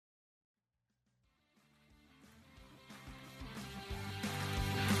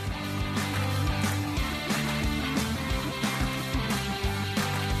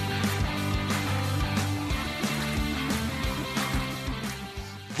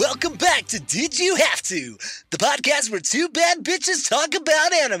Welcome back to Did You Have To, the podcast where two bad bitches talk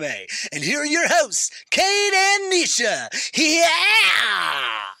about anime. And here are your hosts, Kate and Nisha.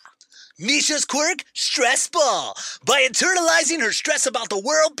 Yeah! Nisha's quirk, stress ball. By internalizing her stress about the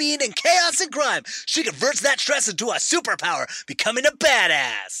world being in chaos and crime, she converts that stress into a superpower, becoming a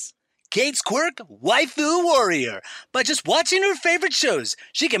badass. Kate's quirk, waifu warrior. By just watching her favorite shows,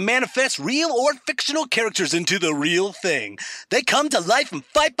 she can manifest real or fictional characters into the real thing. They come to life and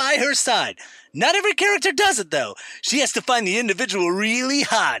fight by her side. Not every character does it, though. She has to find the individual really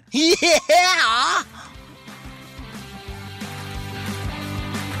hot. Yeah!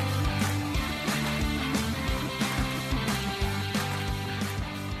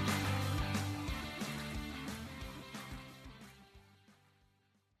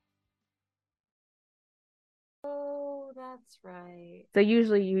 Oh, that's right. So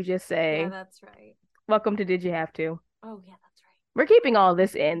usually you just say, Yeah, that's right. welcome to Did You Have To? Oh, yeah, that's right. We're keeping all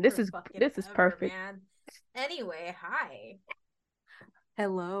this in. This is Forever, perfect. Man. Anyway, hi.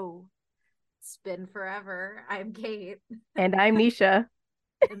 Hello. It's been forever. I'm Kate. And I'm Nisha.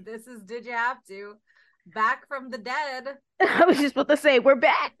 And this is Did You Have To? Back from the dead. I was just about to say, we're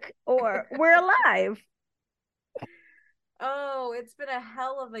back or we're alive. Oh, it's been a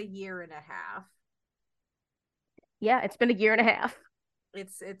hell of a year and a half. Yeah, it's been a year and a half.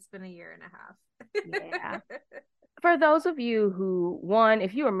 It's been a year and a half. Yeah. For those of you who, one,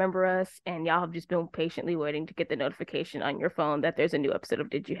 if you remember us and y'all have just been patiently waiting to get the notification on your phone that there's a new episode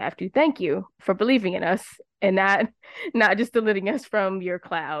of Did You Have To, thank you for believing in us and not just deleting us from your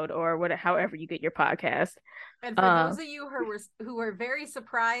cloud or whatever, however you get your podcast. And for those of you who were very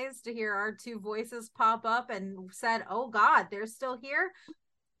surprised to hear our two voices pop up and said, "Oh God, they're still here,"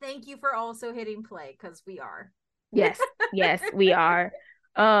 thank you for also hitting play, because we are. Yes, we are.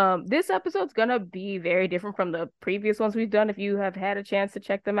 This episode's gonna be very different from the previous ones we've done. If you have had a chance to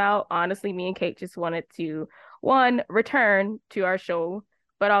check them out, honestly, me and Kate just wanted to, one, return to our show,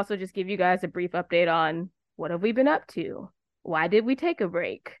 but also just give you guys a brief update on what have we been up to, why did we take a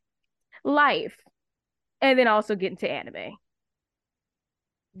break, life, and then also get into anime.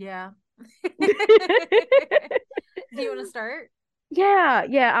 Yeah. Do you want to start?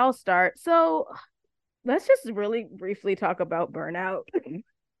 Yeah, I'll start. So let's just really briefly talk about burnout.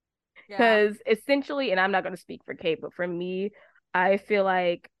 Because essentially, and I'm not going to speak for Kate, but for me, I feel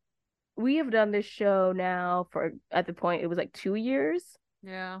like we have done this show now for, at the point, it was like 2 years.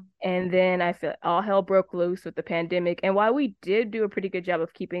 Yeah. And then I feel all hell broke loose with the pandemic. And while we did do a pretty good job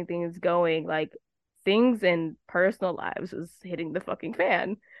of keeping things going, like things in personal lives was hitting the fucking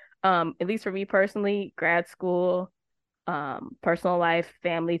fan. At least for me personally, grad school, personal life,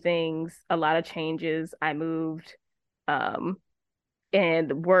 family things, a lot of changes. I moved,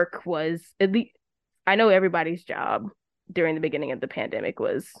 and work was, at least I know everybody's job during the beginning of the pandemic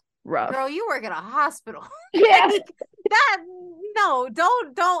was rough. Girl, you work at a hospital. Yeah.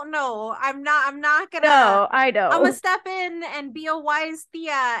 Don't know. I'm not gonna. No, I know. I'm gonna step in and be a wise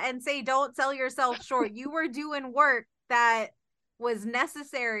Thea and say, don't sell yourself short. You were doing work that was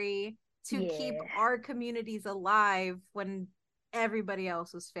necessary to keep our communities alive when everybody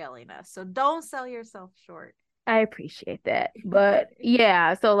else was failing us. So don't sell yourself short. I appreciate that. But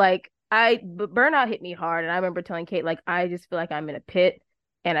yeah, so like burnout hit me hard, and I remember telling Kate, like, I just feel like I'm in a pit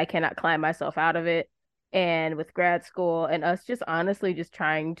and I cannot climb myself out of it. And with grad school and us just honestly just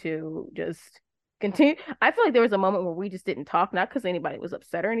trying to just continue, I feel like there was a moment where we just didn't talk, not because anybody was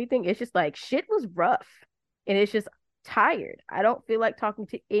upset or anything. It's just like shit was rough and it's just tired. I don't feel like talking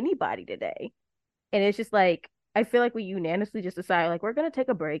to anybody today. And it's just like, I feel like we unanimously just decided, like, we're going to take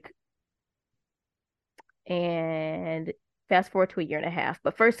a break. And fast forward to a year and a half.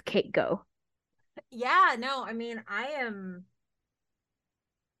 But first, Kate, go. Yeah, no, I mean, I am...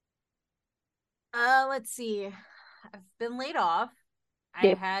 let's see. I've been laid off.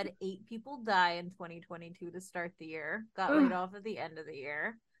 I had 8 people die in 2022 to start the year. Got laid off at the end of the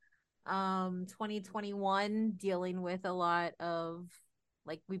year. 2021, dealing with a lot of,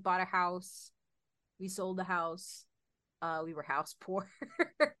 like, we bought a house, we sold the house, we were house poor.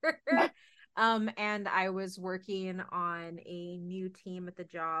 And I was working on a new team at the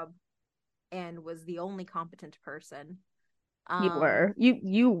job and was the only competent person.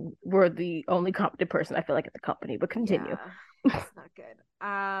 You were the only competent person, I feel like, at the company, but continue. Yeah, it's not good.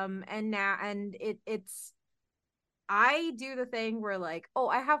 It's I do the thing where, like, oh,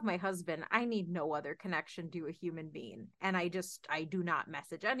 I have my husband, I need no other connection to a human being, and I do not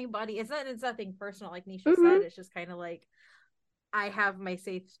message anybody. It's nothing personal, like Nisha said. It's just kind of like, I have my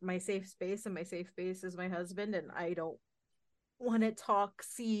safe space, and my safe space is my husband, and I don't want to talk,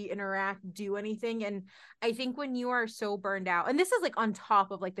 see, interact, do anything. And I think when you are so burned out, and this is like on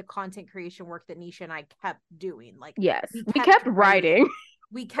top of like the content creation work that Nisha and I kept doing, like yes, we kept writing.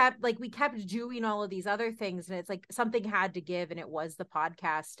 We kept doing all of these other things, and it's like something had to give, and it was the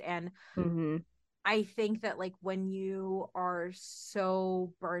podcast. And I think that like when you are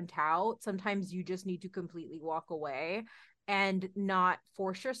so burnt out, sometimes you just need to completely walk away and not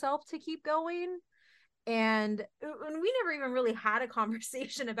force yourself to keep going. And we never even really had a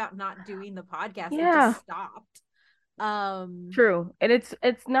conversation about not doing the podcast. Yeah. It just stopped. True. And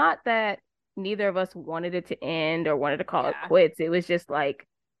it's not that neither of us wanted it to end or wanted to call it quits. It was just like,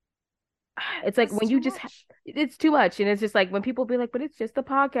 it's like when you just it's too much. And it's just like when people be like, but it's just a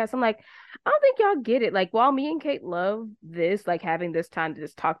podcast, I'm like, I don't think y'all get it. Like, while me and Kate love this, like having this time to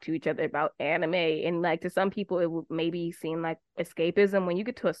just talk to each other about anime, and like to some people it would maybe seem like escapism, when you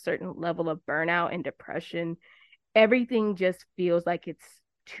get to a certain level of burnout and depression, everything just feels like it's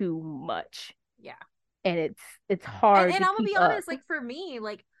too much. Yeah. And it's hard. And I'm gonna be honest, like for me,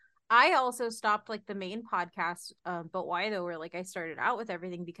 like I also stopped like the main podcast, but why though, where like I started out with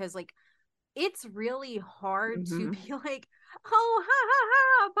everything, because like it's really hard to be like, oh, ha ha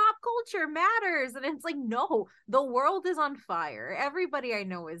ha, pop culture matters. And it's like, no, the world is on fire. Everybody I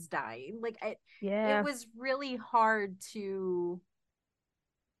know is dying. Like, it was really hard to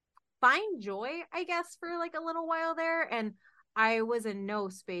find joy, I guess, for like a little while there. And I was in no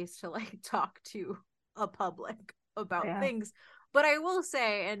space to like talk to a public about things. But I will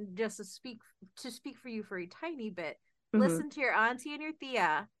say, and just to speak for you for a tiny bit, listen to your auntie and your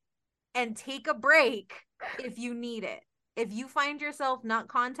Thea and take a break if you need it. If you find yourself not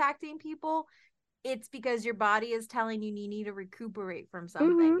contacting people, it's because your body is telling you need to recuperate from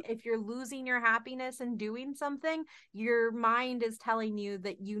something. If you're losing your happiness and doing something, your mind is telling you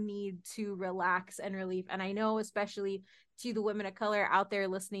that you need to relax and relieve. And I know, especially to the women of color out there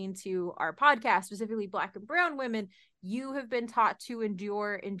listening to our podcast, specifically Black and brown women, you have been taught to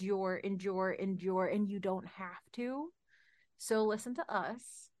endure, and you don't have to. So listen to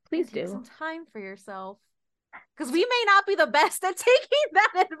us. Please take do. some time for yourself, because we may not be the best at taking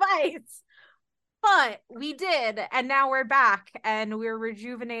that advice, but we did, and now we're back and we're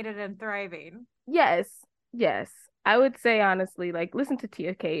rejuvenated and thriving. Yes I would say honestly, like, listen to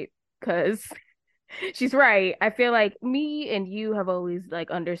Tia Kate, because she's right. I feel like me and you have always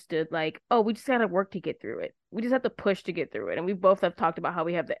like understood, like, oh, we just gotta work to get through it. We just have to push to get through it. And we both have talked about how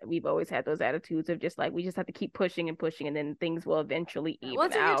we've always had those attitudes of just like, we just have to keep pushing and pushing, and then things will eventually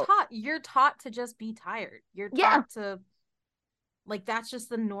even out. You're taught to just be tired. You're taught to, like, that's just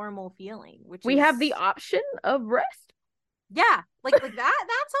the normal feeling, which we have the option of rest. Yeah, like that's on the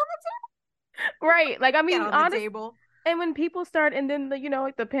table. Right. Like, I mean, on the table. And when people start, and then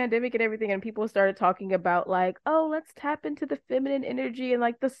like the pandemic and everything, and people started talking about like, oh, let's tap into the feminine energy and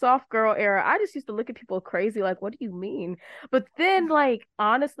like the soft girl era, I just used to look at people crazy, like, what do you mean? But then, like,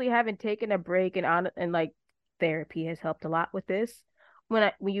 honestly, having taken a break and like therapy has helped a lot with this.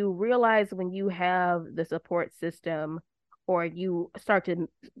 When you realize, when you have the support system, or you start to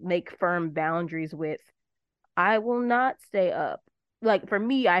make firm boundaries with, I will not stay up. Like, for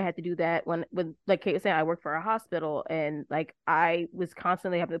me, I had to do that when like Kate was saying, I work for a hospital, and like I was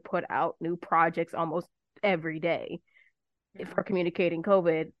constantly having to put out new projects almost every day for communicating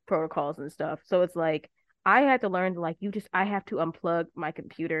COVID protocols and stuff. So it's like I had to learn, like, I have to unplug my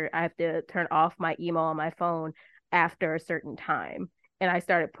computer. I have to turn off my email on my phone after a certain time. And I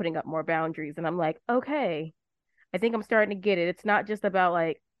started putting up more boundaries, and I'm like, okay, I think I'm starting to get it. It's not just about,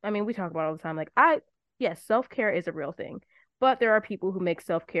 like, I mean, we talk about it all the time. Like, yes, self-care is a real thing. But there are people who make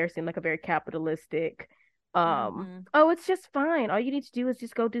self-care seem like a very capitalistic, oh, it's just fine. All you need to do is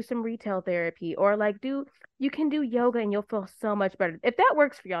just go do some retail therapy, or like you can do yoga and you'll feel so much better. If that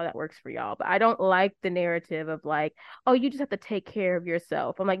works for y'all, that works for y'all. But I don't like the narrative of like, oh, you just have to take care of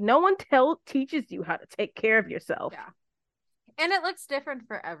yourself. I'm like, no one teaches you how to take care of yourself. Yeah. And it looks different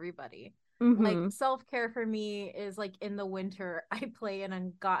for everybody. Like, self-care for me is like, in the winter I play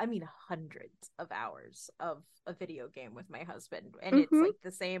hundreds of hours of a video game with my husband, and it's like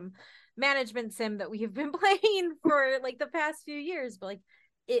the same management sim that we have been playing for like the past few years, but like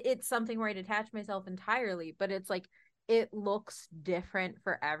it's something where I detach myself entirely. But it's like, it looks different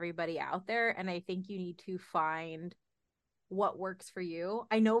for everybody out there, and I think you need to find what works for you.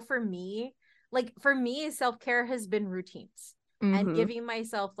 I know for me, self-care has been routines. And giving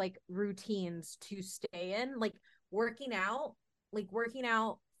myself like routines to stay in, like working out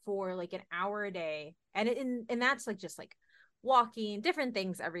for like an hour a day, and that's like just like walking, different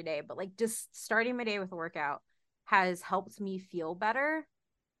things every day, but like just starting my day with a workout has helped me feel better.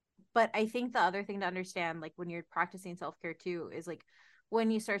 But I think the other thing to understand, like when you're practicing self-care too, is like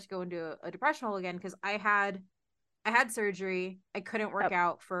when you start to go into a depression hole again, because I had surgery, I couldn't work Yep.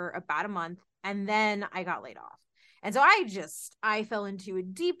 out for about a month, and then I got laid off. And so I fell into a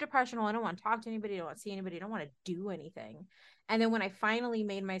deep depression hole. I don't want to talk to anybody, I don't want to see anybody, I don't want to do anything. And then when I finally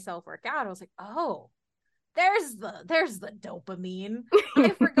made myself work out, I was like, oh, there's the dopamine.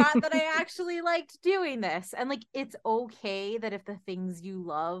 I forgot that I actually liked doing this. And like it's okay that if the things you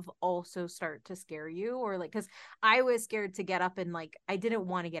love also start to scare you, or like, because I was scared to get up and like I didn't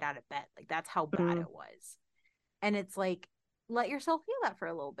want to get out of bed. Like that's how bad Mm. it was. And it's like, let yourself feel that for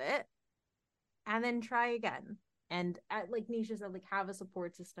a little bit and then try again. And like Nisha said, like have a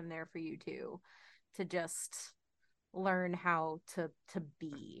support system there for you too, to just learn how to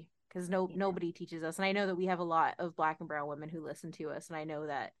be, because nobody teaches us. And I know that we have a lot of Black and brown women who listen to us, and I know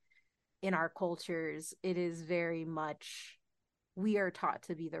that in our cultures it is very much, we are taught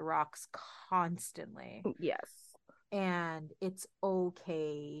to be the rocks constantly, Yes. and it's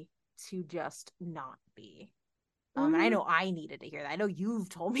okay to just not be. And I Mhm. know I needed to hear that. I know you've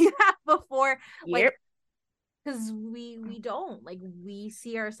told me that before. Like, Yep. because we don't, like, we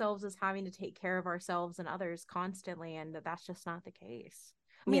see ourselves as having to take care of ourselves and others constantly, and that's just not the case.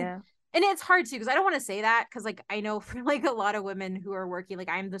 I mean, Yeah. and it's hard too, because I don't want to say that, because like I know for like a lot of women who are working, like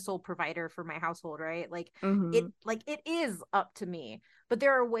I'm the sole provider for my household, right? Mm-hmm. Like it is up to me, but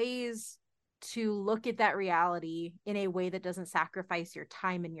there are ways to look at that reality in a way that doesn't sacrifice your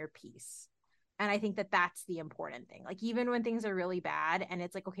time and your peace. And I think that that's the important thing. Like even when things are really bad and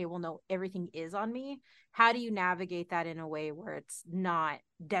it's like, okay, well, no, everything is on me, how do you navigate that in a way where it's not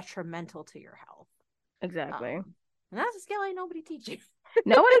detrimental to your health? Exactly. And that's a skill ain't nobody teach you.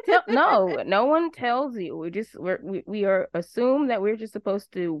 No one tells you. We are assume that we're just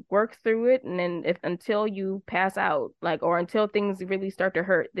supposed to work through it, and then if until you pass out, like, or until things really start to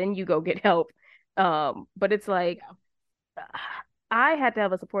hurt, then you go get help. But it's like Yeah. I had to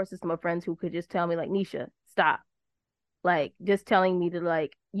have a support system of friends who could just tell me like, Nisha, stop. Like just telling me to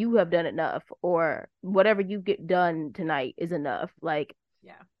like, you have done enough, or whatever you get done tonight is enough. Like,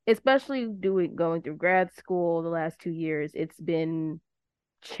 Yeah. especially going through grad school the last 2 years, it's been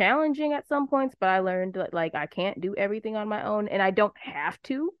challenging at some points, but I learned that like I can't do everything on my own, and I don't have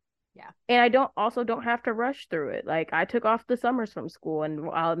to. Yeah. And I don't have to rush through it. Like I took off the summers from school, and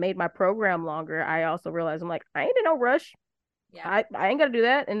while it made my program longer, I also realized I'm like, I ain't in no rush. Yeah. I ain't gotta do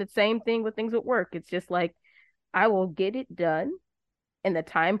that. And the same thing with things at work. It's just like I will get it done in the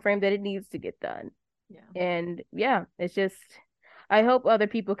time frame that it needs to get done. Yeah. And yeah, it's just I hope other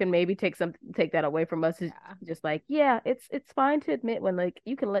people can maybe take that away from us. It's Yeah. just like, yeah, it's fine to admit when like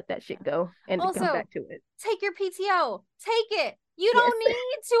you can let that shit go and to come Also, back to it. take your PTO. Take it. You Yes. don't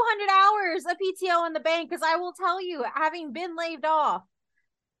need 200 hours of PTO in the bank, because I will tell you, having been laid off,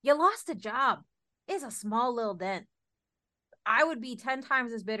 you lost a job. It's a small little dent. I would be 10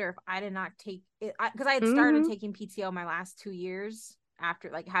 times as bitter if I did not take it, because I had started Mm-hmm. taking PTO my last 2 years after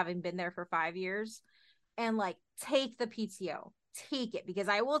like having been there for 5 years. And like, take the PTO, take it, because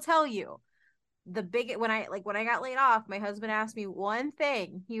I will tell you, when I got laid off, my husband asked me one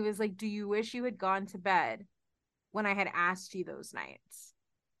thing. He was like, do you wish you had gone to bed when I had asked you those nights?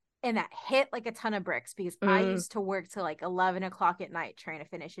 And that hit like a ton of bricks, because I Mm-hmm. used to work till like 11 o'clock at night trying to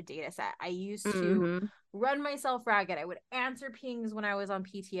finish a data set. I used to Mm-hmm. run myself ragged. I would answer pings when I was on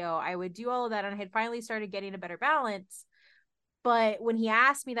PTO. I would do all of that, and I had finally started getting a better balance. But when he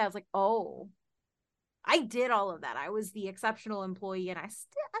asked me that, I was like, oh, I did all of that. I was the exceptional employee, and I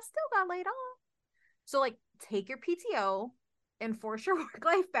still got laid off. So like, take your PTO, enforce your work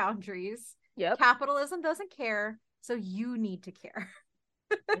life boundaries. Yep. Capitalism doesn't care, so you need to care.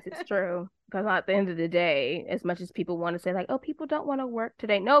 This is true. Because at the end of the day, as much as people want to say, like, oh, people don't want to work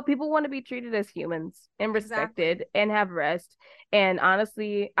today. No, people want to be treated as humans and Exactly. respected and have rest. And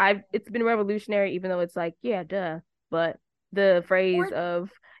honestly, it's been revolutionary, even though it's like, yeah, duh. But the Or phrase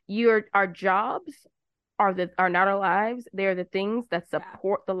of our jobs are not our lives. They're the things that yeah,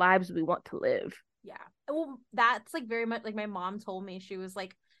 support the lives we want to live. yeah. Well, that's like very much like my mom told me. She was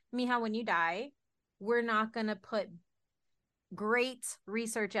like, Miha, when you die, we're not gonna put great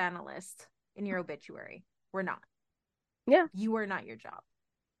research analyst in your obituary. We're not. Yeah. You are not your job.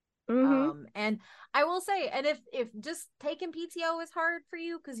 Mm-hmm. And I will say, and if just taking PTO is hard for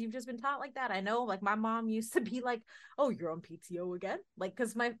you because you've just been taught like that, I know, like my mom used to be like, oh, you're on PTO again, like,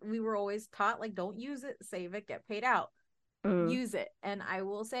 because we were always taught like, don't use it, save it, get paid out, Mm. use it. And I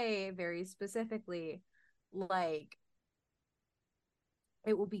will say very specifically, like,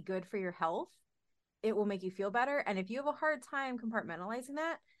 it will be good for your health, it will make you feel better, and if you have a hard time compartmentalizing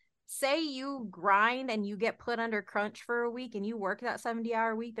that, say you grind and you get put under crunch for a week and you work that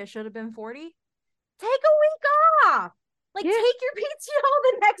 70-hour week that should have been 40, take a week off. Like, take your PTO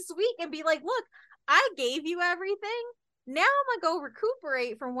the next week and be like, look, I gave you everything. Now I'm gonna go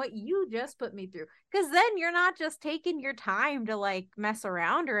recuperate from what you just put me through. Because then you're not just taking your time to like mess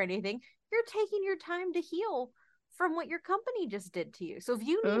around or anything. You're taking your time to heal from what your company just did to you. So if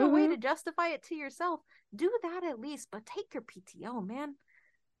you need a way to justify it to yourself, do that at least. But take your PTO, man.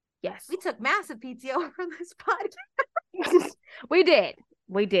 Yes. We took massive PTO from this podcast. We did.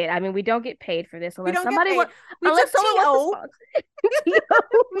 We did. I mean, we don't get paid for this unless somebody wants. We took TO.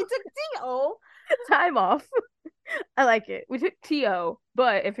 We took TO. Time off. I like it. We took TO,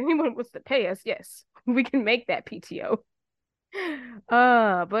 but if anyone wants to pay us, yes, we can make that PTO.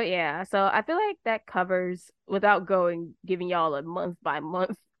 But yeah, so I feel like that covers, without giving y'all a month by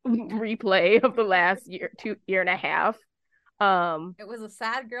month replay of the last year and a half. It was a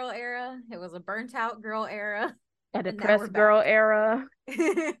sad girl era. It was a burnt out girl era. A depressed girl era.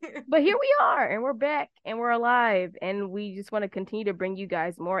 But here we are, and we're back, and we're alive, and we just want to continue to bring you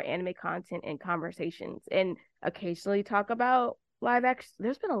guys more anime content and conversations, and occasionally talk about live action.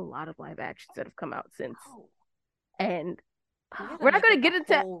 There's been a lot of live actions that have come out since, and we're not going to get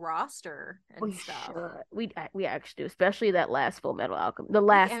into whole roster and stuff. Should. We actually do, especially that last Full Metal Alchemist, the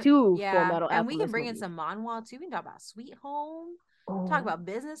last two Full Metal Alchemist, and we can bring in some manhwa too. We can talk about Sweet Home, talk about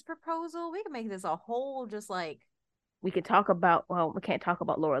Business Proposal. We can make this a whole just like. We can talk about, well, we can't talk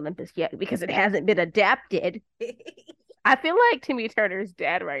about Lore Olympus yet because it hasn't been adapted. I feel like Timmy Turner's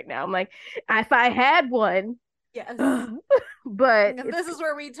dead right now. I'm like, if I had one. Yes. But this is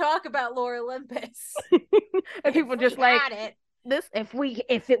where we talk about Lore Olympus. And people just like this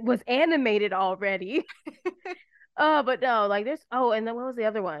if it was animated already. But no, like there's and then what was the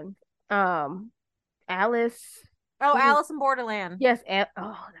other one? Alice. Oh, Alice in Borderland. Yes, and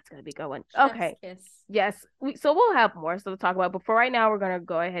that's gonna be going. Okay. Yes. So we'll have more stuff to talk about, but for right now, we're gonna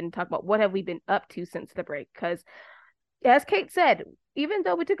go ahead and talk about what have we been up to since the break. Because, as Kate said, even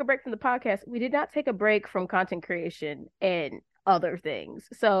though we took a break from the podcast, we did not take a break from content creation and other things.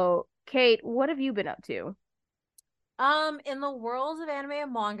 So, Kate, what have you been up to? In the world of anime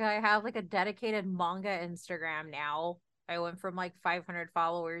and manga, I have like a dedicated manga Instagram now. I went from like 500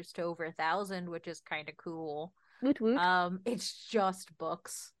 followers to over 1,000, which is kind of cool. Woot woot. It's just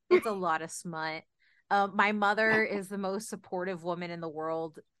books. It's a lot of smut. My mother is the most supportive woman in the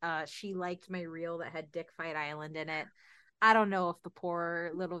world. She liked my reel that had Dick Fight Island in it. I don't know if the poor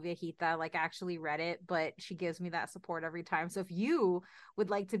little viejita like actually read it, but she gives me that support every time. So if you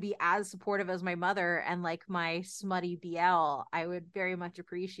would like to be as supportive as my mother and like my smutty BL, I would very much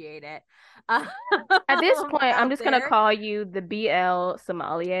appreciate it. At this point, I'm just gonna call you the BL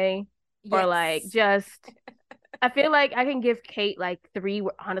sommelier, or like just. I feel like I can give Kate like 3.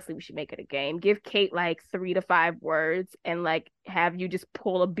 Honestly, we should make it a game. Give Kate like 3 to 5 words and like have you just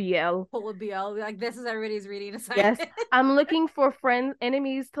pull a BL. Like this is everybody's reading assignment. Yes, I'm looking for friends,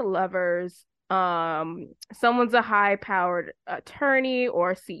 enemies to lovers. Someone's a high-powered attorney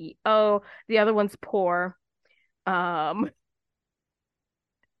or CEO. The other one's poor. On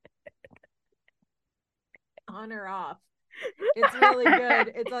or off. It's really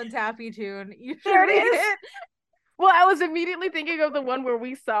good. It's on Taffy Tune. You should read it. Well, I was immediately thinking of the one where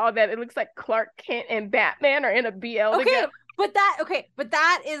we saw that it looks like Clark Kent and Batman are in a BL together. But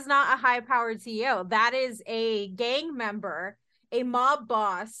that is not a high-powered CEO. That is a gang member, a mob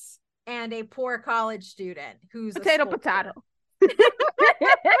boss, and a poor college student who's potato.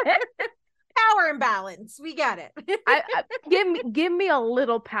 Power imbalance. We get it. Give me a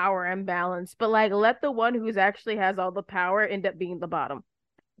little power imbalance, but like let the one who's actually has all the power end up being the bottom.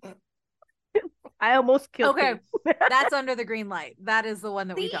 I almost killed him. That's Under the Green Light. That is the one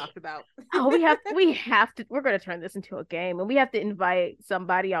that we talked about. We have to. We're going to turn this into a game, and we have to invite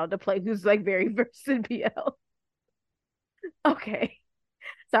somebody out to play who's like very versed in BL. Okay,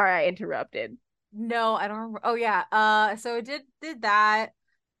 sorry I interrupted. No, I don't remember. Oh yeah. So I did that.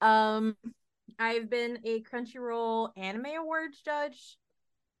 I've been a Crunchyroll Anime Awards judge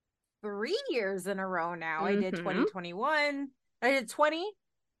 3 years in a row now. I did 2021. I did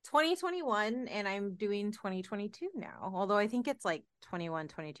 2021 and I'm doing 2022 now, although I think it's like 21,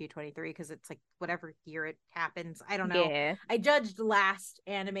 22, 23 because it's like whatever year it happens. I don't know. I judged last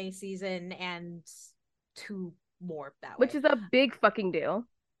anime season and 2 more that way, which is a big fucking deal.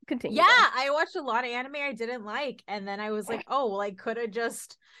 Continue. Yeah, I watched a lot of anime I didn't like, and then I was like, oh well, I could have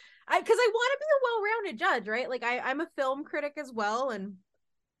just because I want to be a well-rounded judge, right? Like I'm a film critic as well, and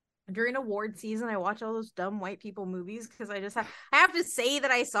during award season, I watch all those dumb white people movies because I have to say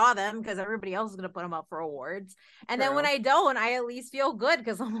that I saw them because everybody else is gonna put them up for awards. And then when I don't, I at least feel good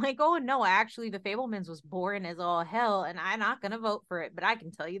because I'm like, oh no, actually The Fablemans was boring as all hell, and I'm not gonna vote for it, but I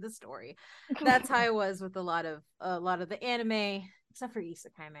can tell you the story. That's how I was with a lot of the anime, except for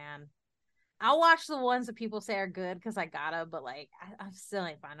Isekai Man. I'll watch the ones that people say are good because I gotta, but like I still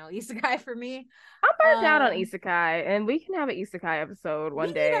ain't find no isekai for me. I'm burnt out on isekai, and we can have an isekai episode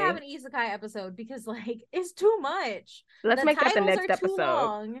one day. We need to have an isekai episode because like it's too much. Let's make that the next episode.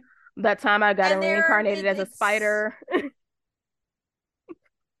 Long, that time I got reincarnated as a spider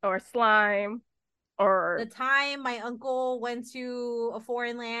or slime. Or the time my uncle went to a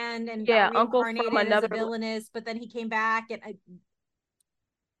foreign land and got reincarnated as a villainous, but then he came back and I can't.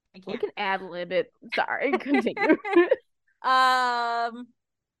 We can add a little bit. Sorry, continue.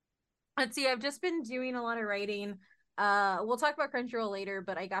 Let's see. I've just been doing a lot of writing. We'll talk about Crunchyroll later,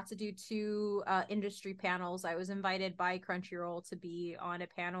 but I got to do 2 industry panels. I was invited by Crunchyroll to be on a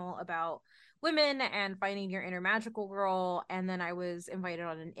panel about women and finding your inner magical girl, and then I was invited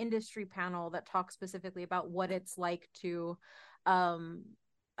on an industry panel that talks specifically about what it's like to I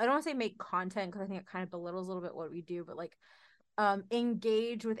don't want to say make content because I think it kind of belittles a little bit what we do, but like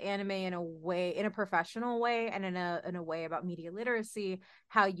engage with anime in a professional way and in a way about media literacy,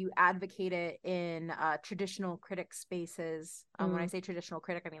 how you advocate it in traditional critic spaces. When I say traditional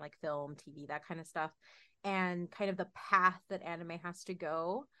critic, I mean like film, TV, that kind of stuff, and kind of the path that anime has to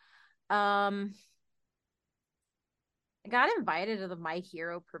go. I got invited to the My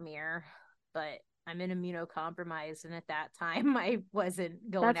Hero premiere, but I'm immunocompromised, and at that time I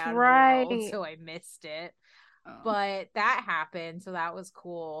wasn't going out in the world, so I missed it. But that happened, so that was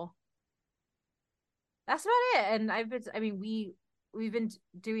cool. That's about it. And we've been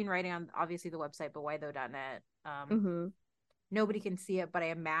doing writing on obviously the website butwhythough.net. Nobody can see it, but I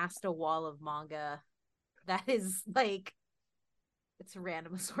amassed a wall of manga that is like, it's a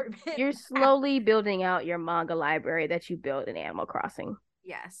random assortment. You're slowly building out your manga library that you built in Animal Crossing.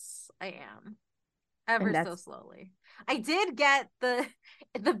 Yes, I am. Ever so slowly. I did get the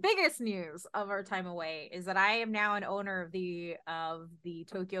biggest news of our time away is that I am now an owner of the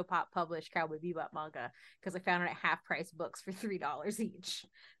Tokyo Pop published Cowboy Bebop manga because I found it at half price books for $3 each.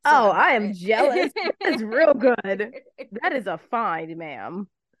 So I am jealous. That's real good. That is a find, ma'am.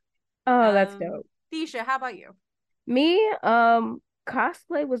 Oh, that's dope. Thisha, how about you? Me,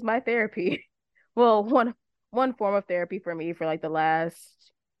 cosplay was my therapy. Well, one form of therapy for me for like the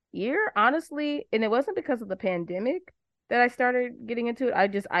last year, honestly, and it wasn't because of the pandemic that I started getting into it.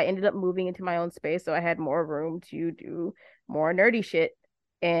 I ended up moving into my own space, so I had more room to do more nerdy shit,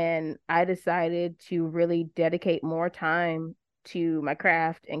 and I decided to really dedicate more time to my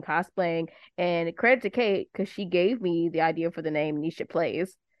craft and cosplaying. And credit to Kate because she gave me the idea for the name Nisha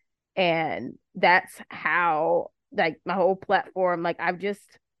Plays, and that's how like my whole platform, like I've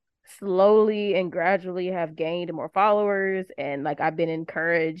just slowly and gradually have gained more followers, and like I've been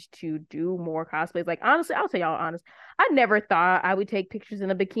encouraged to do more cosplays. Like honestly, I'll tell y'all honest, I never thought I would take pictures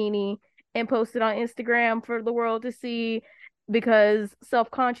in a bikini and post it on Instagram for the world to see because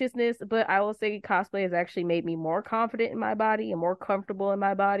self-consciousness, but I will say cosplay has actually made me more confident in my body and more comfortable in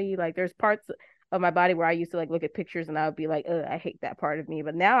my body. Like there's parts of my body where I used to like look at pictures and I would be like, I hate that part of me,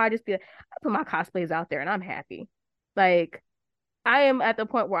 but now I just be like, I put my cosplays out there and I'm happy. Like I am at the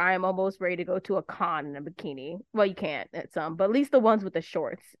point where I am almost ready to go to a con in a bikini. Well, you can't at some, but at least the ones with the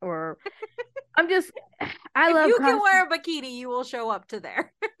shorts. Or I'm just, if you can wear a bikini, you will show up to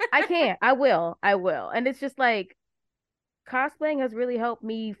there. I can. I will. And it's just like cosplaying has really helped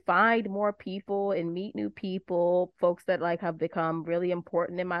me find more people and meet new people, folks that like have become really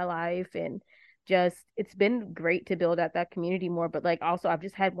important in my life, and just it's been great to build out that community more. But like also, I've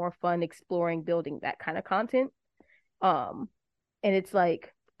just had more fun exploring building that kind of content. And it's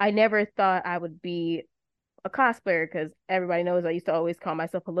like, I never thought I would be a cosplayer because everybody knows I used to always call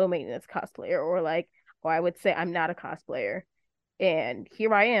myself a low maintenance cosplayer, or I would say I'm not a cosplayer. And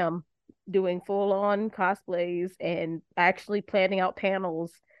here I am doing full on cosplays and actually planning out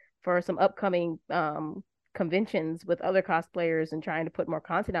panels for some upcoming conventions with other cosplayers and trying to put more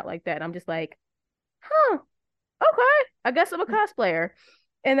content out like that. And I'm just like, okay, I guess I'm a cosplayer.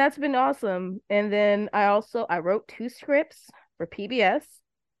 And that's been awesome. And then I wrote 2 scripts for PBS.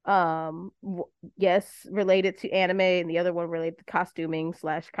 Yes, related to anime, and the other one related to costuming /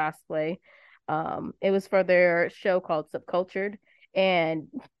 cosplay. It was for their show called Subcultured, and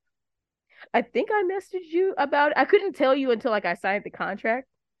I think I messaged you about it. I couldn't tell you until like I signed the contract,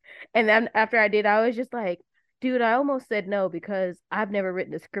 and then after I did, I was just like, dude, I almost said no because I've never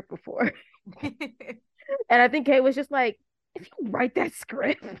written a script before. And I think Kate was just like, if you write that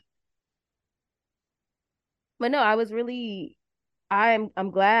script, But no,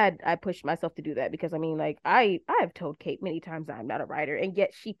 I'm glad I pushed myself to do that because I mean, like I've told Kate many times I'm not a writer, and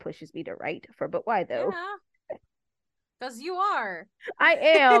yet she pushes me to write for. But why though? Yeah, because you are. I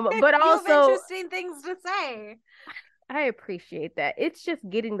am, but You have also interesting things to say. I appreciate that. It's just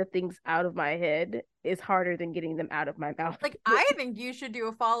getting the things out of my head is harder than getting them out of my mouth. Like, I think you should do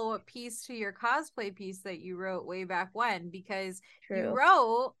a follow-up piece to your cosplay piece that you wrote way back when, because you True.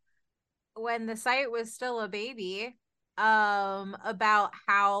 wrote when the site was still a baby, about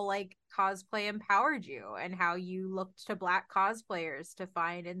how like cosplay empowered you and how you looked to black cosplayers to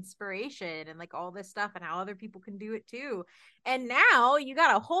find inspiration and like all this stuff, and how other people can do it too. And now you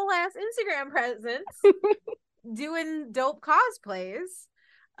got a whole ass Instagram presence doing dope cosplays.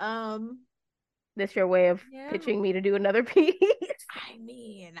 This your way of Yeah. pitching me to do another piece? I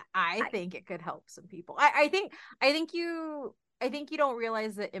mean, I think it could help some people. I think you don't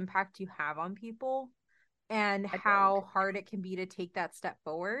realize the impact you have on people and how hard it can be to take that step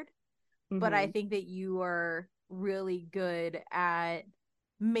forward. But I think that you are really good at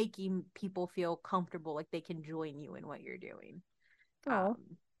making people feel comfortable, like they can join you in what you're doing.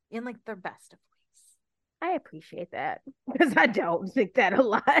 In like the best of ways. I appreciate that because I don't think that a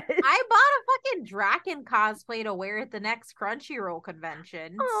lot. I bought a fucking Draken cosplay to wear at the next Crunchyroll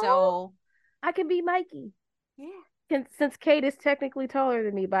convention. Aww. So I can be Mikey. Yeah. Since Kate is technically taller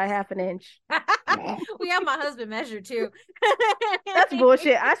than me by half an inch. We have my husband measure too. That's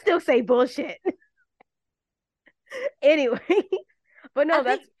bullshit. I still say bullshit. Anyway, but no,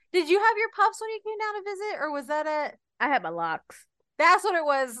 did you have your puffs when you came down to visit, or was that it? I had my locks. That's what it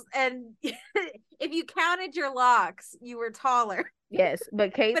was. And if you counted your locks, you were taller. Yes,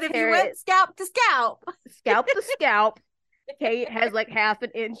 but Kate's But if you went scalp to scalp, scalp to scalp, Kate has like half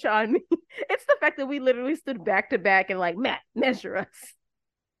an inch on me. It's the fact that we literally stood back to back and like, Matt, measure us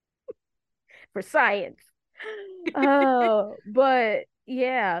for science. Oh, but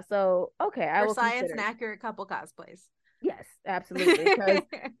yeah. So okay, I will science consider. and accurate couple cosplays. Yes, absolutely. Because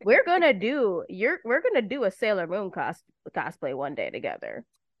we're gonna do a Sailor Moon cosplay one day together.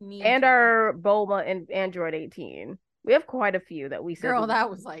 And our Bulma and Android 18. We have quite a few that we said. Girl, that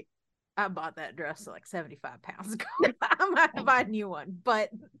was like, I bought that dress like 75 pounds ago. I'm not to buy a new one, but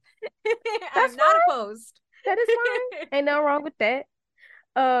I'm not opposed. That is fine. Ain't no wrong with that.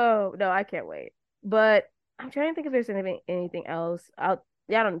 Oh no, I can't wait. But I'm trying to think if there's anything else. I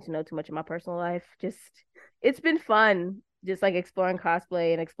don't need to know too much of my personal life. Just it's been fun, just like exploring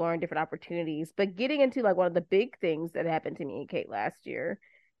cosplay and exploring different opportunities. But getting into like one of the big things that happened to me and Kate last year,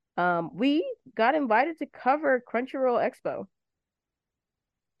 we got invited to cover Crunchyroll Expo.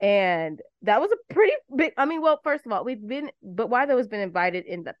 And that was a pretty big, I mean, well, first of all, but Why has been invited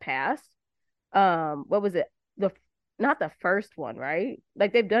in the past. What was it? Not the first one, right?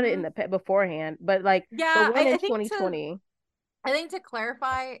 Like they've done it in the beforehand, but like the one in 2020. I think to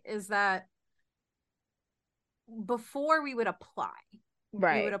clarify is that before we would apply,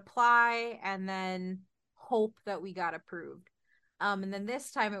 right? We would apply and then hope that we got approved. And then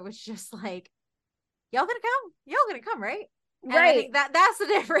this time it was just like, y'all gonna come, right? And right. I think that's the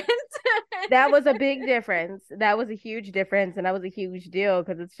difference. That was a big difference. That was a huge difference, and that was a huge deal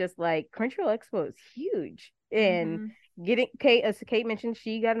because it's just like Crunchyroll Expo is huge. And getting Kate, as Kate mentioned,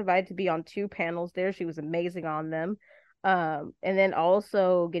 she got invited to be on 2 panels there. She was amazing on them. And then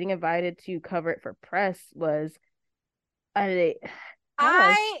also getting invited to cover it for press was I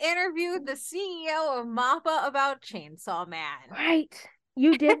interviewed the CEO of MAPPA about Chainsaw Man. Right.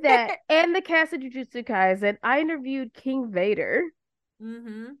 You did that. And the cast of Jujutsu Kaisen. I interviewed King Vader.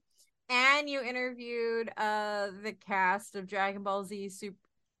 And you interviewed the cast of Dragon Ball Z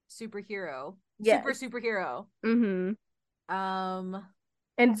Superhero. Yes. Superhero.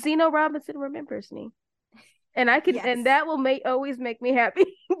 And Zeno Robinson remembers me. And I can and that will always make me happy.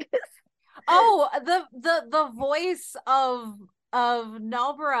 Oh, the voice of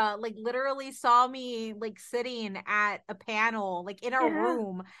Nobara like literally saw me like sitting at a panel like in a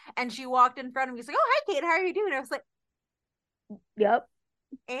room, and she walked in front of me. She's like, "Oh, hi Kate, how are you doing?" I was like, "Yep."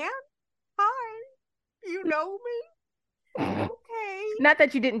 And hi, you know me? Okay. Not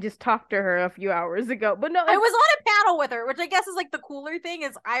that you didn't just talk to her a few hours ago, but no, I was on a panel with her, which I guess is like the cooler thing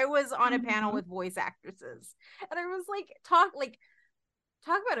is I was on a panel with voice actresses, and I was like, talk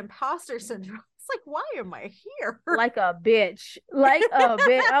about imposter syndrome. It's like, why am I here? Like a bitch.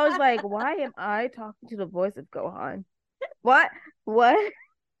 I was like, why am I talking to the voice of Gohan? What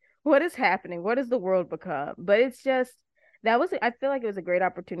is happening? What has the world become? But it's just I feel like it was a great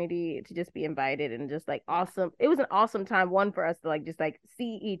opportunity to just be invited, and just like awesome. It was an awesome time, one, for us to like just like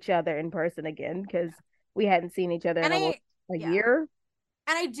see each other in person again, because we hadn't seen each other in almost a year.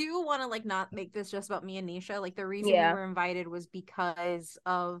 And I do want to like not make this just about me and Nisha. Like the reason we Yeah. were invited was because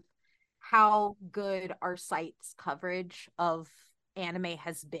of how good our site's coverage of anime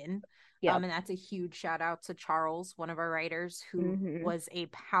has been. Yeah. And that's a huge shout out to Charles, one of our writers, who Mhm. was a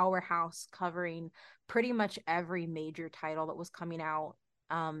powerhouse covering pretty much every major title that was coming out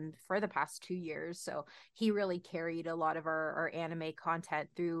for the past 2 years. So he really carried a lot of our anime content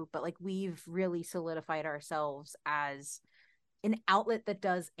through, but like we've really solidified ourselves as an outlet that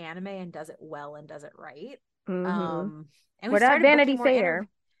does anime and does it well and does it right. Mhm. And we We're not started Vanity booking more Fair.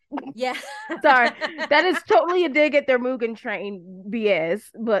 yeah. Sorry, that is totally a dig at their Mugen Train BS.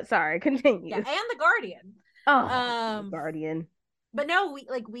 But sorry, continue. Yeah, and the Guardian. Oh, Guardian. But no,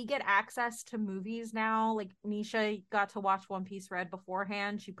 we get access to movies now. Like Nisha got to watch One Piece Red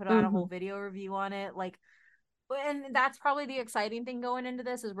beforehand. She put out a whole video review on it. Like, and that's probably the exciting thing going into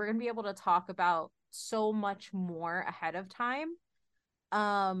this is we're gonna be able to talk about so much more ahead of time.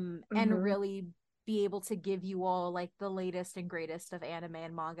 And really be able to give you all like the latest and greatest of anime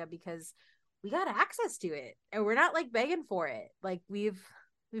and manga because we got access to it and we're not like begging for it. Like we've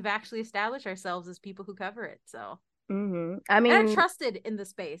actually established ourselves as people who cover it. So I and mean, are trusted in the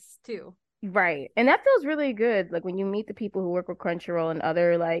space too. right. And that feels really good. Like when you meet the people who work with Crunchyroll and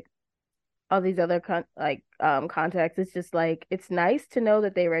other like all these other contacts, it's just like it's nice to know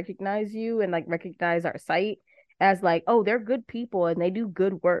that they recognize you and like recognize our site as like, oh, they're good people and they do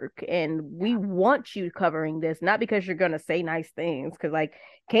good work and we want you covering this, not because you're gonna say nice things. Cause like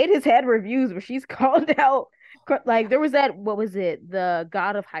Kate has had reviews where she's called out like there was that, what was it, the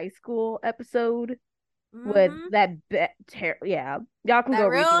God of High School episode with that yeah, y'all can that go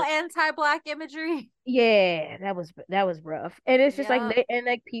real read it. anti-black imagery. Yeah, that was rough. And it's just Yep. like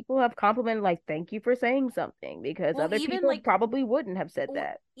like people have complimented like thank you for saying something because Well, other even people like probably wouldn't have said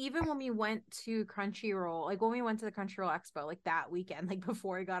that. even when we went to Crunchyroll, like when we went to the Crunchyroll Expo, like that weekend, like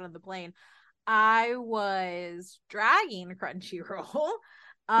before I got on the plane, I was dragging Crunchyroll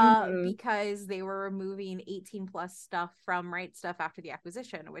because they were removing 18 plus stuff from Right Stuff after the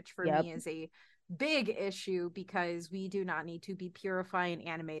acquisition, which for me is a big issue because we do not need to be purifying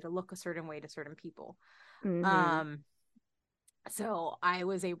anime to look a certain way to certain people. So I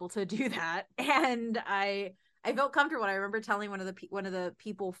was able to do that and I felt comfortable. I remember telling one of the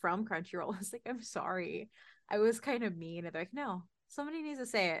people from Crunchyroll, I was like, I'm sorry, I was kind of mean. And they're like, no, somebody needs to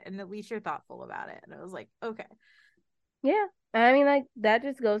say it and at least you're thoughtful about it. And I was like, okay. Yeah. I mean, like that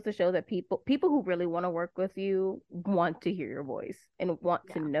just goes to show that people who really want to work with you want to hear your voice and want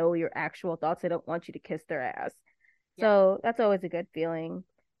to know your actual thoughts. They don't want you to kiss their ass. So that's always a good feeling.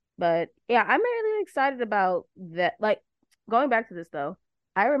 But yeah, I'm really excited about that. Like going back to this though,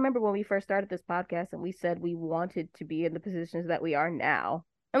 I remember when we first started this podcast and we said we wanted to be in the positions that we are now.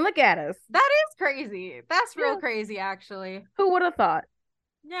 And look at us. That is crazy. That's real crazy, actually. Who would have thought?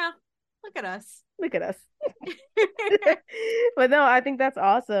 Yeah. Look at us. Look at us. But no, I think that's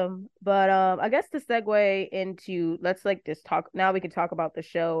awesome. But I guess to segue into, let's like just talk now, we can talk about the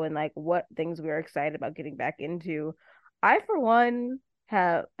show and like what things we're excited about getting back into. I for one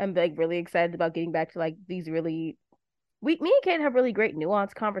am like really excited about getting back to like these really me and Kate have really great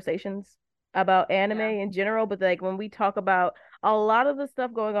nuanced conversations about anime in general, but like when we talk about a lot of the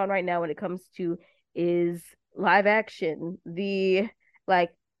stuff going on right now when it comes to is live action, the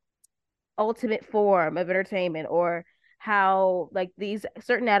like ultimate form of entertainment, or how like these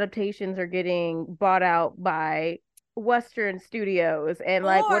certain adaptations are getting bought out by Western studios and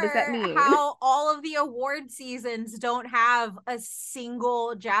like what does that mean? How all of the award seasons don't have a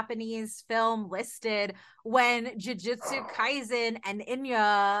single Japanese film listed when Jujutsu Kaisen and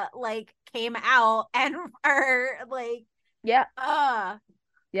Inya like came out and are like yep.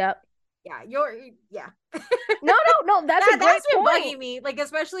 Yeah, no, that's a great been point. bugging me, like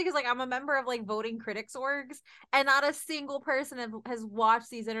especially because like I'm a member of like voting critics orgs, and not a single person has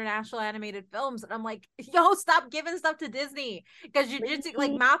watched these international animated films, and I'm like, yo, stop giving stuff to Disney because Jujutsu, like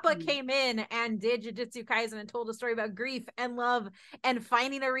Mappa came in and did Jujutsu Kaisen and told a story about grief and love and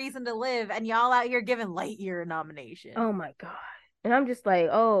finding a reason to live, and y'all out here giving Lightyear a nomination. Oh my god! And I'm just like,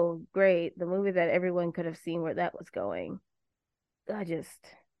 oh great, the movie that everyone could have seen where that was going.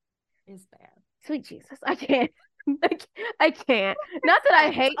 Is bad. Sweet Jesus, I can't. I can't. Not that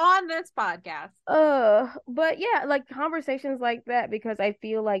I hate on this podcast. But yeah, like conversations like that, because I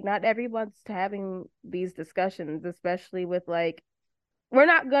feel like not everyone's having these discussions, especially with like, we're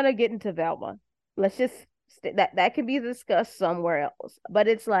not gonna get into Velma. Let's just that can be discussed somewhere else. But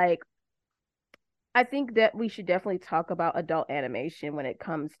it's like, I think that we should definitely talk about adult animation when it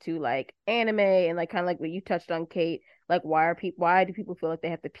comes to like anime and like kind of like what you touched on, Kate. Like, why do people feel like they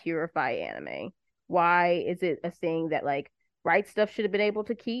have to purify anime? Why is it a thing that like Right Stuff should have been able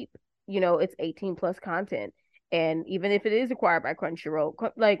to keep, it's 18 plus content. And even if it is acquired by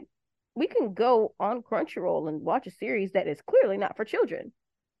Crunchyroll, like we can go on Crunchyroll and watch a series that is clearly not for children.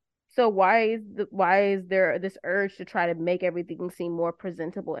 So why is there this urge to try to make everything seem more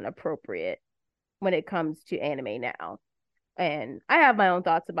presentable and appropriate when it comes to anime now? And I have my own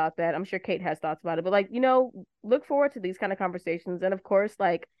thoughts about that. I'm sure Kate has thoughts about it, but like, look forward to these kind of conversations. And of course,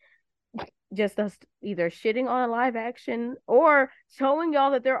 like just us either shitting on a live action or showing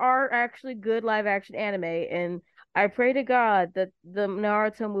y'all that there are actually good live action anime. And I pray to God that the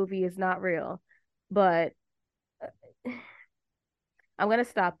Naruto movie is not real. But I'm gonna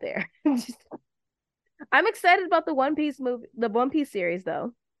stop there. I'm excited about the One Piece movie, the One Piece series,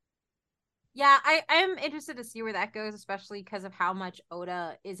 though. Yeah, I'm interested to see where that goes, especially because of how much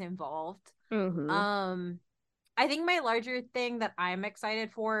Oda is involved. Mm-hmm. I think my larger thing that I'm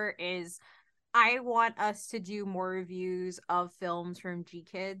excited for is I want us to do more reviews of films from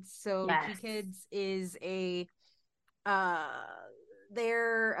GKIDS. So Yes. GKIDS is uh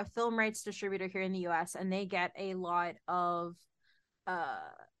they're a film rights distributor here in the US, and they get a lot of uh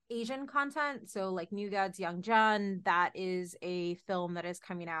Asian content. So like New Gods Young Jun, that is a film that is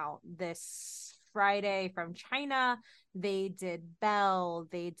coming out this Friday from China. They did Belle,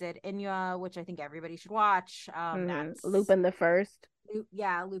 they did Inya, which I think everybody should watch. That's Lupin the First.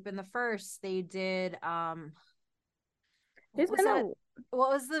 Lupin the First. They did There's what was been that? a What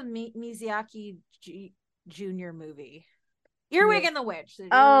was the Miyazaki Junior movie? Earwig and the Witch.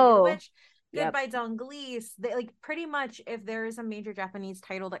 Earwig and the Witch. Yep. Goodbye Donglish. They like pretty much if there is a major Japanese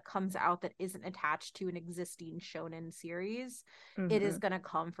title that comes out that isn't attached to an existing shonen series, it is gonna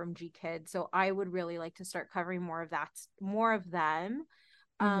come from GKID. So I would really like to start covering more of them.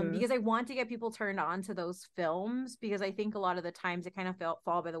 Because I want to get people turned on to those films, because I think a lot of the times it kind of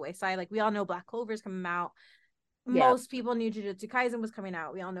fall by the wayside. Like we all know Black Clover's coming out. Most people knew Jujutsu Kaisen was coming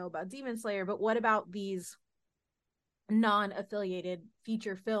out. We all know about Demon Slayer, but what about these non-affiliated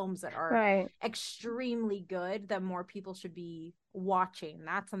feature films that are extremely good that more people should be watching?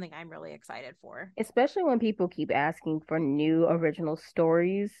 That's something I'm really excited for, especially when people keep asking for new original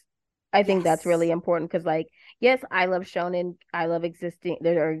stories. I think that's really important because, like, yes, I love shonen. I love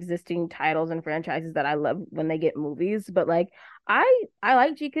there are existing titles and franchises that I love when they get movies, but like I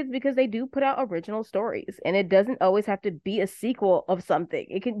like GKIDS because they do put out original stories, and it doesn't always have to be a sequel of something.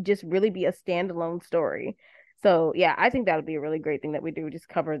 It can just really be a standalone story. So yeah, I think that would be a really great thing that we do, just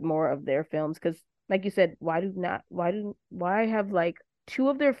cover more of their films because, like you said, why have like two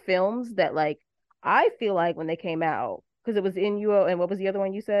of their films that like I feel like when they came out, because it was in UO, and what was the other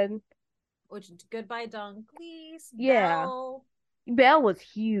one you said? Which is Goodbye Donglish. Yeah. Belle was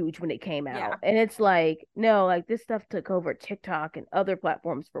huge when it came out. And it's like, no, like this stuff took over TikTok and other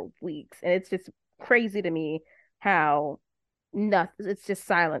platforms for weeks. And it's just crazy to me how it's just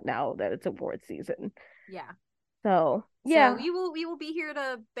silent now that it's award season. Yeah. So yeah. So we will be here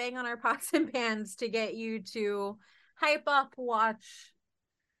to bang on our pots and pans to get you to hype up, watch,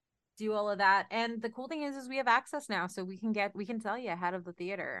 do all of that. And the cool thing is we have access now, so we can tell you ahead of the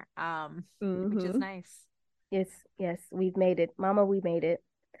theater, which is nice. Yes, we've made it, mama. We made it.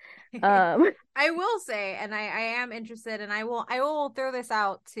 I will say, and I am interested, and I will throw this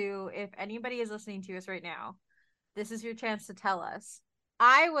out to, if anybody is listening to us right now, this is your chance to tell us.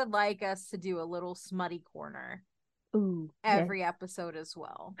 I would like us to do a little smutty corner every episode as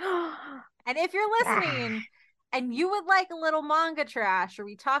well. And if you're listening and you would like a little manga trash, or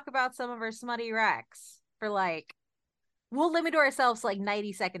we talk about some of our smutty recs for like, we'll limit ourselves to like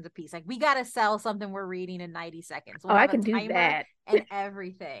 90 seconds a piece. Like we got to sell something we're reading in 90 seconds. We'll have I can do that. And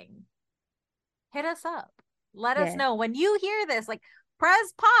everything. Hit us up. Let us know when you hear this. Like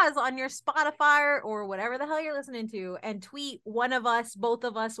press pause on your Spotify or whatever the hell you're listening to and tweet one of us, both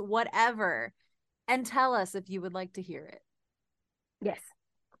of us, whatever, and tell us if you would like to hear it. Yes,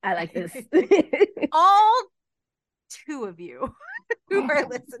 I like this. All two of you who are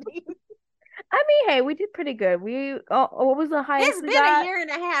listening. I mean, hey, we did pretty good. What was the highest? It's been a year and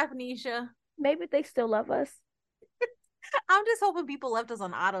a half, Nisha. Maybe they still love us. I'm just hoping people left us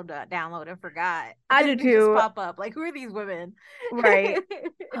on auto download and forgot. I do too. Just pop up like, who are these women? Right.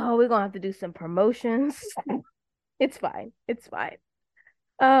 Oh, we're gonna have to do some promotions. It's fine.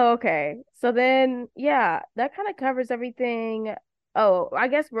 Oh, okay. So then, yeah, that kind of covers everything. Oh, I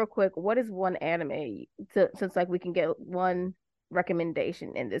guess real quick, what is one anime? Since like we can get one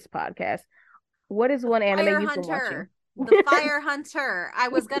recommendation in this podcast. What is one anime you've been watching? The Fire Hunter. I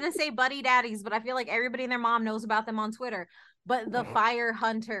was gonna say Buddy Daddies, but I feel like everybody and their mom knows about them on Twitter. But the Fire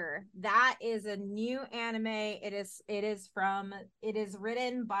Hunter, that is a new anime. It is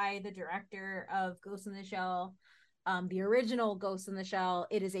written by the director of Ghost in the Shell, the original Ghost in the Shell,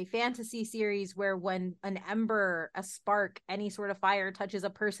 it is a fantasy series where when an ember, a spark, any sort of fire touches a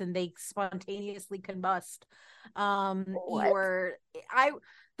person, they spontaneously combust. What?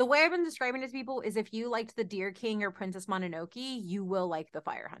 The way I've been describing it to people is if you liked the Deer King or Princess Mononoke, you will like the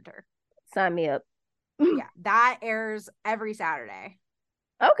Fire Hunter. Sign me up. Yeah, that airs every Saturday.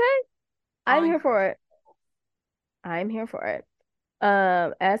 Okay. I'm here for Crunchyroll. it. I'm here for it.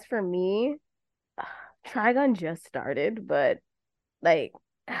 As for me, Trigun just started, but like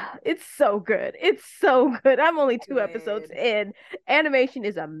it's so good. It's so good. I'm only 2 episodes Good. in. Animation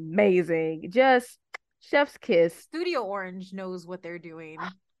is amazing. Just chef's kiss. Studio Orange knows what they're doing.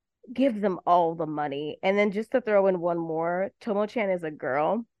 Give them all the money. And then just to throw in one more, Tomo-chan is a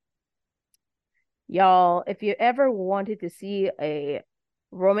girl. Y'all, if you ever wanted to see a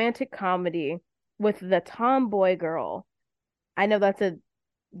romantic comedy with the tomboy girl, I know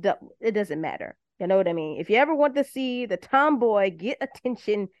it doesn't matter. You know what I mean? If you ever want to see the tomboy get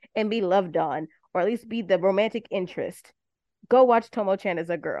attention and be loved on, or at least be the romantic interest, go watch Tomo-chan as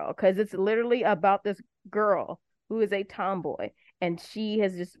a girl, because it's literally about this girl who is a tomboy, and she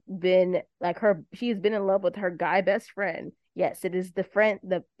has just been like she's been in love with her guy best friend. Yes, it is the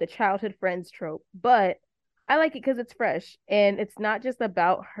childhood friends trope, but I like it because it's fresh and it's not just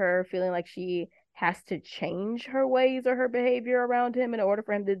about her feeling like she has to change her ways or her behavior around him in order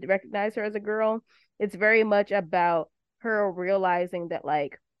for him to recognize her as a girl. It's very much about her realizing that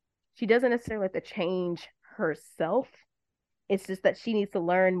like she doesn't necessarily have to change herself. It's just that she needs to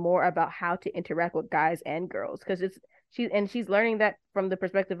learn more about how to interact with guys and girls, because she's learning that from the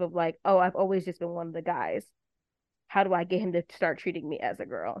perspective of like, oh, I've always just been one of the guys. How do I get him to start treating me as a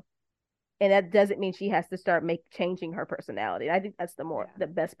girl? And that doesn't mean she has to start changing her personality. I think that's the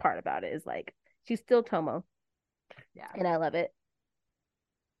best part about it, is like she's still Tomo. Yeah. And I love it.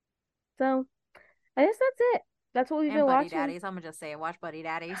 So I guess that's it. That's what we've been Buddy watching. Daddies. I'm gonna just say, watch Buddy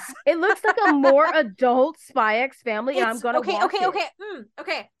Daddies. It looks like a more adult Spy X Family, and I'm gonna watch it.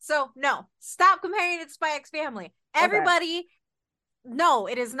 Okay. So no, stop comparing it to Spy X Family. Everybody, no,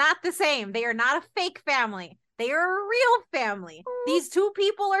 it is not the same. They are not a fake family. They are a real family. These two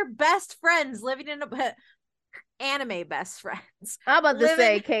people are best friends living in a anime best friends. I'm about to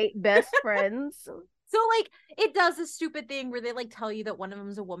say, Kate, best friends. So like it does this stupid thing where they like tell you that one of them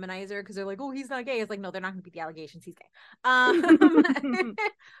is a womanizer because they're like, oh, he's not gay. It's like, no, they're not gonna beat the allegations. He's gay.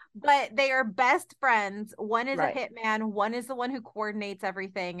 But they are best friends. One is a hitman, one is the one who coordinates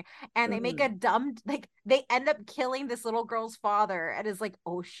everything, and they make a dumb like they end up killing this little girl's father, and is like,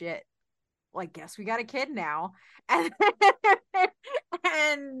 oh shit. Well, I guess we got a kid now. And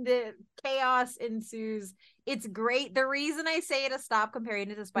chaos ensues. It's great. The reason I say to stop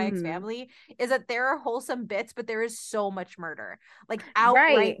comparing it to Spy X Family is that there are wholesome bits, but there is so much murder. Like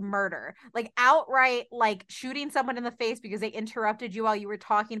outright murder. Like outright like shooting someone in the face because they interrupted you while you were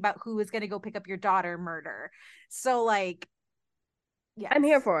talking about who was going to go pick up your daughter murder. So like yes. I'm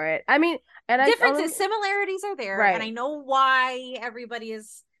here for it. I mean, and differences, similarities are there. And I know why everybody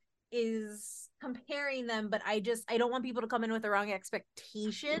is comparing them, but I don't want people to come in with the wrong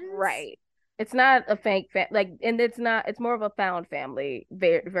expectations. Right. It's not a fake and it's more of a found family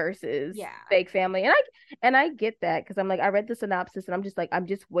versus fake family. And I get that, because I'm like, I read the synopsis and I'm just like, I'm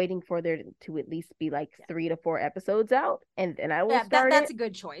just waiting for there to at least be like 3 to 4 episods out, and I will start that's a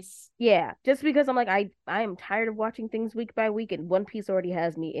good choice. Yeah, just because I'm like, I am tired of watching things week by week, and One Piece already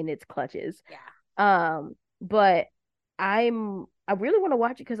has me in its clutches. But I really want to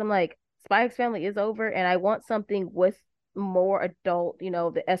watch it because I'm like, Spy X Family is over, and I want something with more adult,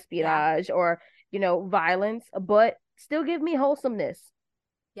 the espionage or, violence, but still give me wholesomeness.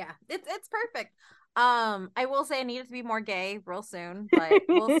 Yeah, it's perfect. I will say I need it to be more gay real soon, but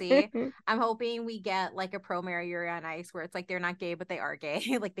we'll see. I'm hoping we get like a pro Mary Yuri on Ice where it's like they're not gay, but they are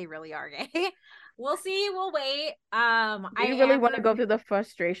gay. Like they really are gay. We'll see. We'll wait. I really want to go through the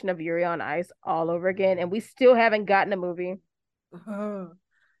frustration of Yuri on Ice all over again, and we still haven't gotten a movie.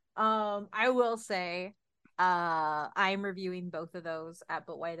 I will say I'm reviewing both of those at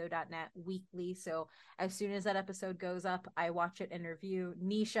butwhythough.net weekly, so as soon as that episode goes up, I watch it and review.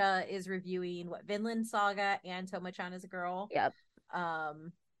 Nisha is reviewing Vinland Saga and Tomo-chan is a Girl. Yep.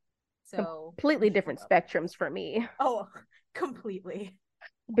 So completely different spectrums for me. Oh, completely.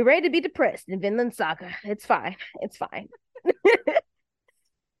 Be ready to be depressed in Vinland Saga. It's fine.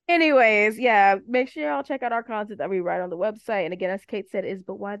 Anyways, yeah, make sure y'all check out our content that we write on the website. And again, as Kate said, is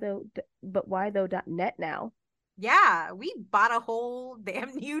butwhythough.net now. Yeah, we bought a whole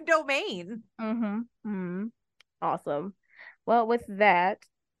damn new domain. Awesome. Well, with that,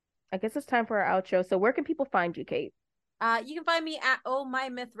 I guess it's time for our outro. So where can people find you, Kate? You can find me at Oh My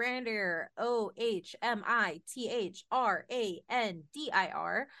Mythrandir,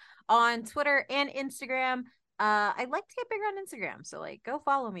 OHMITHRANDIR on Twitter and Instagram. I'd like to get bigger on Instagram, so like go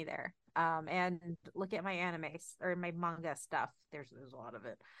follow me there. And look at my anime or my manga stuff. There's a lot of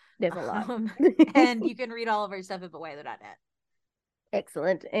it. There's a lot. And you can read all of our stuff at butwayther.net.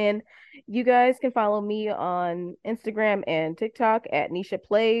 Excellent. And you guys can follow me on Instagram and TikTok at Nisha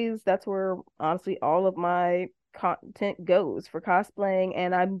Plays. That's where honestly all of my content goes for cosplaying,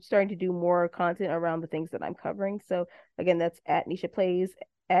 and I'm starting to do more content around the things that I'm covering. So again, that's at Nisha Plays,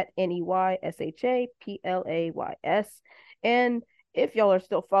 at NEYSHAPLAYS. And if y'all are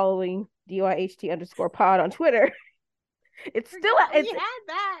still following DYHT_pod on Twitter, it's still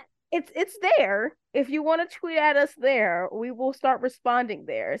it's there. If you want to tweet at us there, we will start responding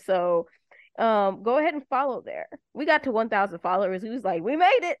there. So go ahead and follow there. We got to 1,000 followers. We was like, we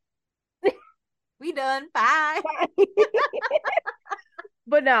made it. We done. Bye.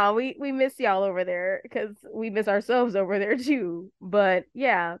 But no, we miss y'all over there because we miss ourselves over there too. But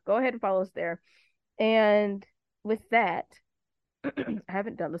yeah, go ahead and follow us there. And with that, I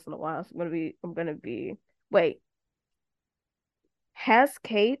haven't done this in a while, so I'm gonna be wait. Has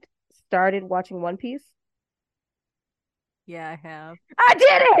Kate started watching One Piece? Yeah, I have. I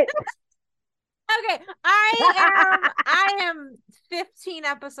did it. Okay, I am 15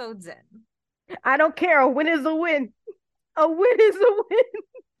 episodes in. I don't care. A win is a win. A win is a win.